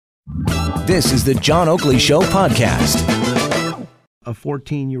This is the John Oakley Show podcast. A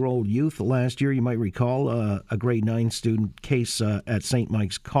 14-year-old youth last year, you might recall, a grade 9 student case at St.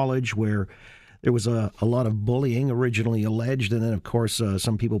 Mike's College where there was a lot of bullying originally alleged, and then, of course,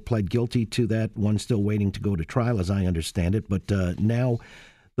 some people pled guilty to that. One still waiting to go to trial, as I understand it. But now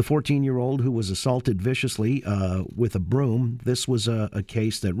the 14-year-old who was assaulted viciously with a broom, this was a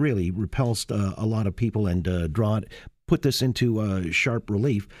case that really repulsed a lot of people and put this into sharp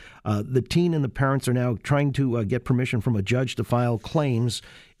relief. The teen and the parents are now trying to get permission from a judge to file claims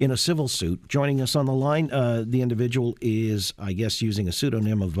in a civil suit. Joining us on the line, the individual is, I guess, using a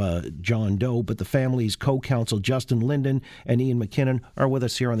pseudonym of John Doe, but the family's co-counsel, Justin Linden and Iain MacKinnon, are with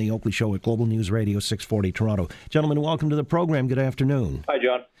us here on the Oakley Show at Global News Radio 640 Toronto. Gentlemen, welcome to the program. Good afternoon. Hi,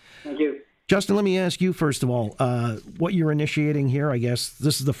 John. Thank you. Justin, let me ask you, first of all, what you're initiating here. I guess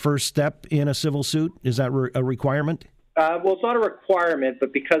this is the first step in a civil suit. Is that a requirement? Well, it's not a requirement,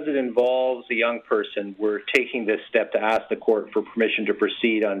 but because it involves a young person, we're taking this step to ask the court for permission to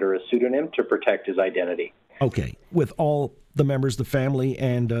proceed under a pseudonym to protect his identity. Okay, with all the members, the family,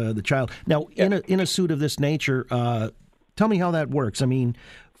 and the child. Now, Yes. in a suit of this nature, tell me how that works. I mean,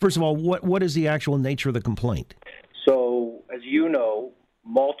 first of all, what is the actual nature of the complaint? So, as you know,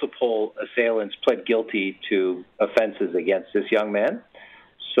 multiple assailants pled guilty to offenses against this young man.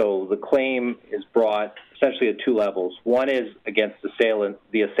 So the claim is brought essentially at two levels. One is against the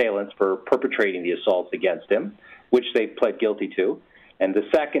assailants for perpetrating the assaults against him, which they pled guilty to. And the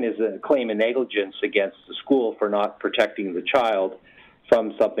second is a claim of negligence against the school for not protecting the child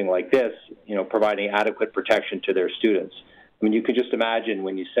from something like this, providing adequate protection to their students. I mean, you can just imagine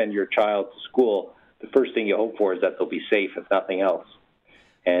when you send your child to school, the first thing you hope for is that they'll be safe, if nothing else.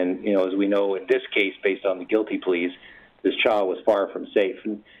 And, as we know in this case, based on the guilty pleas, this child was far from safe.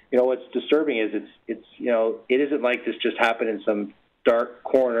 And, what's disturbing is it isn't like this just happened in some dark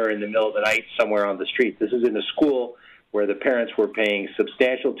corner in the middle of the night somewhere on the street. This is in a school where the parents were paying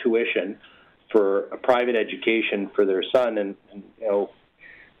substantial tuition for a private education for their son. And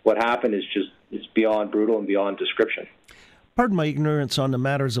what happened is it's beyond brutal and beyond description. Pardon my ignorance on the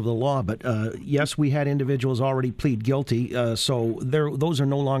matters of the law, but yes, we had individuals already plead guilty, so those are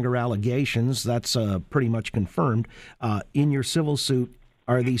no longer allegations. That's pretty much confirmed. In your civil suit,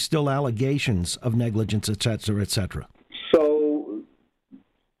 are these still allegations of negligence, et cetera, et cetera? So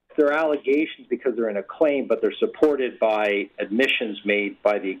they're allegations because they're in a claim, but they're supported by admissions made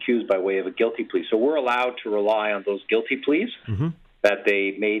by the accused by way of a guilty plea. So we're allowed to rely on those guilty pleas. Mm-hmm. That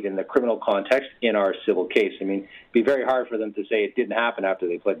they made in the criminal context in our civil case. I mean, it'd be very hard for them to say it didn't happen after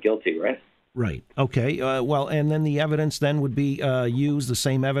they pled guilty, right? Right. Okay. Well, and then the evidence then would be used, the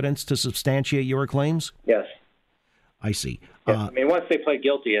same evidence, to substantiate your claims? Yes. I see. Yes. I mean, once they pled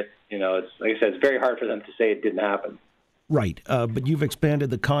guilty, it's like I said, it's very hard for them to say it didn't happen. Right, but you've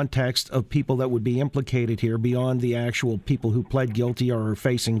expanded the context of people that would be implicated here beyond the actual people who pled guilty or are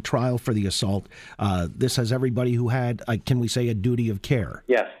facing trial for the assault. This has everybody who had, can we say, a duty of care?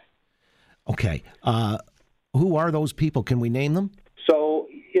 Yes. Okay. Who are those people? Can we name them? So,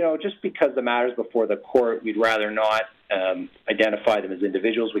 just because the matter's before the court, we'd rather not identify them as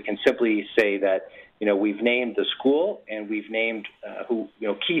individuals. We can simply say that, we've named the school and we've named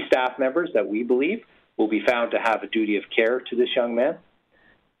key staff members that we believe will be found to have a duty of care to this young man.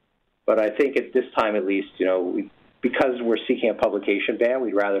 But I think at this time, at least, because we're seeking a publication ban,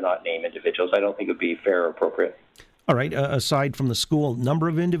 we'd rather not name individuals. I don't think it would be fair or appropriate. All right. Aside from the school, number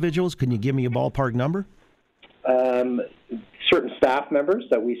of individuals, can you give me a ballpark number? Certain staff members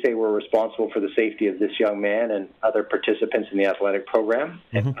that we say were responsible for the safety of this young man and other participants in the athletic program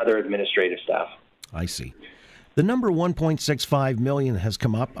and other administrative staff. I see. The number 1.65 million has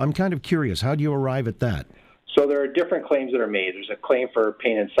come up. I'm kind of curious. How do you arrive at that? So there are different claims that are made. There's a claim for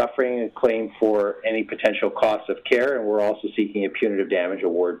pain and suffering, a claim for any potential cost of care, and we're also seeking a punitive damage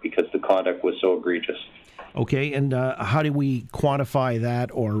award because the conduct was so egregious. Okay, and how do we quantify that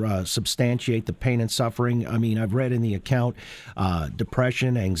or substantiate the pain and suffering? I mean, I've read in the account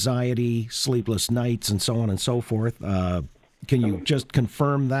depression, anxiety, sleepless nights, and so on and so forth. Can you just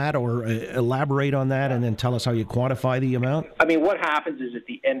confirm that or elaborate on that and then tell us how you quantify the amount? I mean, what happens is at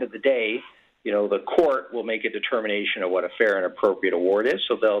the end of the day, the court will make a determination of what a fair and appropriate award is.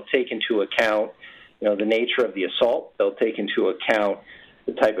 So they'll take into account, the nature of the assault. They'll take into account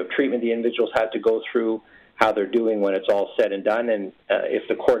the type of treatment the individuals had to go through, how they're doing when it's all said and done. And if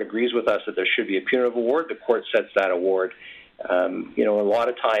the court agrees with us that there should be a punitive award, the court sets that award. A lot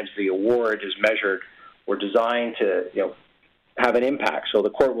of times the award is measured or designed to, have an impact. So the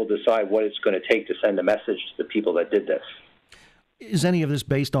court will decide what it's going to take to send a message to the people that did this. Is any of this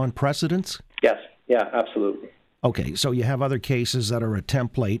based on precedents? Yes. Yeah, absolutely. Okay, so you have other cases that are a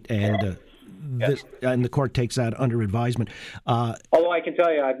template, and and the court takes that under advisement. Although I can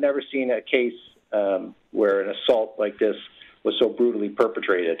tell you, I've never seen a case where an assault like this was so brutally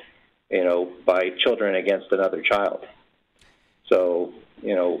perpetrated, by children against another child. So,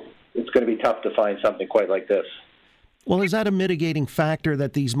 it's going to be tough to find something quite like this. Well, is that a mitigating factor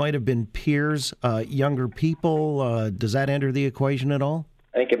that these might have been peers, younger people? Does that enter the equation at all?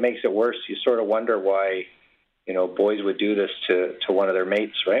 I think it makes it worse. You sort of wonder why, boys would do this to one of their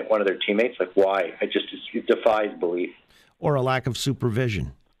mates, right? One of their teammates. Like, why? It defies belief. Or a lack of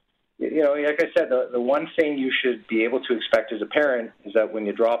supervision. Like I said, the one thing you should be able to expect as a parent is that when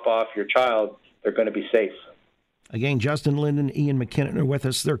you drop off your child, they're going to be safe. Again, Justin Linden Iain MacKinnon are with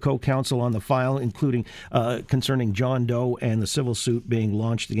us. They're co-counsel on the file, including concerning John Doe and the civil suit being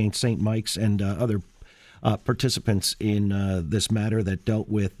launched against St. Mike's and other participants in this matter that dealt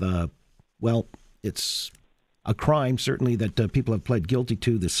with, it's a crime, certainly, that people have pled guilty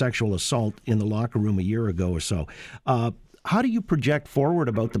to, the sexual assault in the locker room a year ago or so. How do you project forward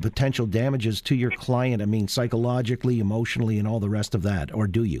about the potential damages to your client? I mean, psychologically, emotionally, and all the rest of that, or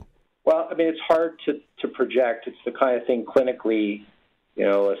do you? Well, it's hard to project. It's the kind of thing clinically,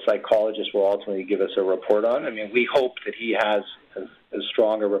 a psychologist will ultimately give us a report on. We hope that he has as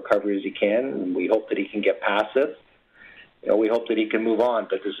strong a recovery as he can, and we hope that he can get past this. We hope that he can move on,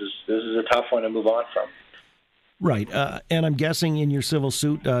 but this is a tough one to move on from. Right. And I'm guessing in your civil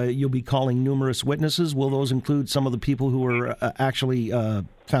suit, you'll be calling numerous witnesses. Will those include some of the people who were actually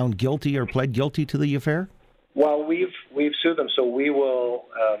found guilty or pled guilty to the affair? Well, we've sued them, so we will,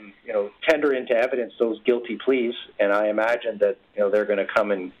 tender into evidence those guilty pleas, and I imagine that they're going to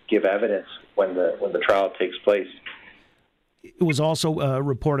come and give evidence when the trial takes place. It was also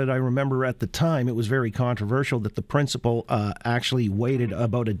reported, I remember at the time, it was very controversial that the principal actually waited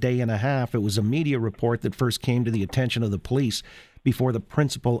about a day and a half. It was a media report that first came to the attention of the police before the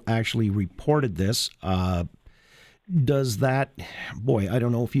principal actually reported this. Does that, I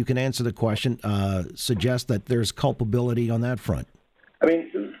don't know if you can answer the question, suggest that there's culpability on that front?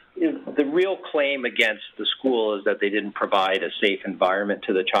 The real claim against the school is that they didn't provide a safe environment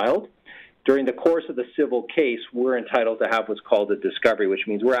to the child. During the course of the civil case, we're entitled to have what's called a discovery, which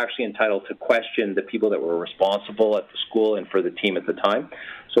means we're actually entitled to question the people that were responsible at the school and for the team at the time.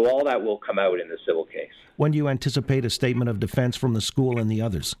 So all that will come out in the civil case. When do you anticipate a statement of defense from the school and the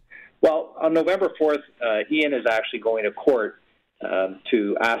others? Well, on November 4th, Ian is actually going to court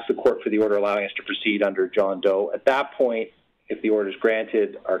to ask the court for the order allowing us to proceed under John Doe. At that point, if the order is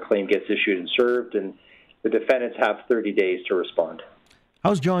granted, our claim gets issued and served, and the defendants have 30 days to respond.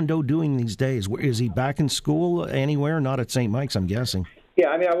 How's John Doe doing these days? Is he back in school anywhere? Not at St. Mike's, I'm guessing.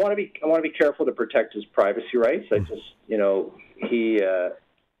 Yeah, I want to be careful to protect his privacy rights. He's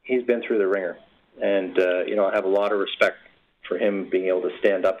been through the ringer, and I have a lot of respect for him being able to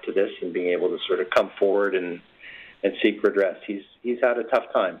stand up to this and being able to sort of come forward and seek redress. He's had a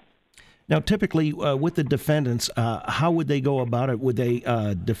tough time. Now, typically, with the defendants, how would they go about it? Would they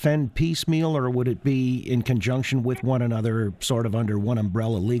defend piecemeal, or would it be in conjunction with one another, sort of under one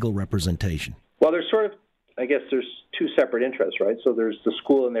umbrella legal representation? Well, there's two separate interests, right? So there's the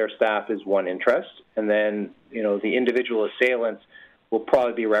school and their staff is one interest, and then, the individual assailants will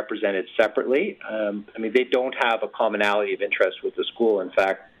probably be represented separately. They don't have a commonality of interest with the school. In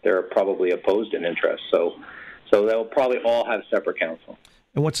fact, they're probably opposed in interest. So they'll probably all have separate counsel.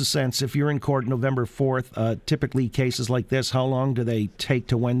 And what's the sense, if you're in court November 4th, typically cases like this, how long do they take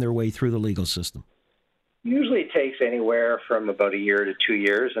to wend their way through the legal system? Usually it takes anywhere from about a year to 2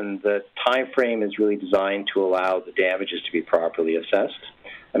 years, and the time frame is really designed to allow the damages to be properly assessed.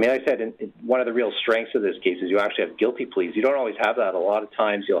 Like I said, one of the real strengths of this case is you actually have guilty pleas. You don't always have that. A lot of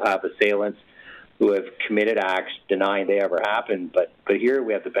times you'll have assailants who have committed acts denying they ever happened, but here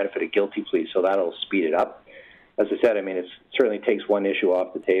we have the benefit of guilty pleas, so that'll speed it up. As I said, it certainly takes one issue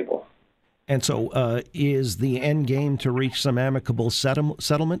off the table. And so is the end game to reach some amicable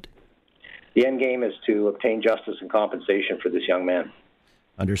settlement? The end game is to obtain justice and compensation for this young man.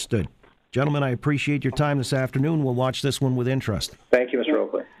 Understood. Gentlemen, I appreciate your time this afternoon. We'll watch this one with interest. Thank you, Mr.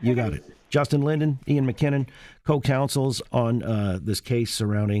 Oakley. You got it. Justin Linden, Iain MacKinnon, co-counsels on this case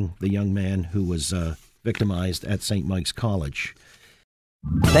surrounding the young man who was victimized at St. Mike's College.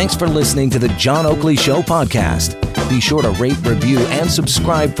 Thanks for listening to the John Oakley Show podcast. Be sure to rate, review, and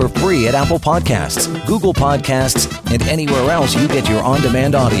subscribe for free at Apple Podcasts, Google Podcasts, and anywhere else you get your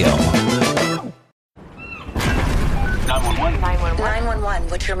on-demand audio. 911,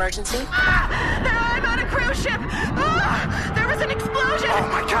 what's your emergency? I'm on a cruise ship! There was an explosion! Oh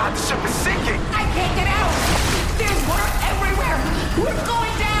my God, the ship is sinking! I can't get out! There's water everywhere! We're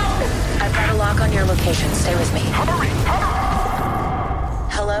going down! I'm I've got a lock on your location. Stay with me. Hurry!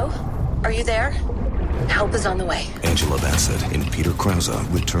 Hello? Are you there? Help is on the way. Angela Bassett and Peter Krause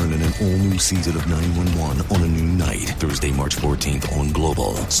return in an all-new season of 911 on a new night. Thursday, March 14th on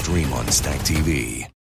Global. Stream on Stack TV.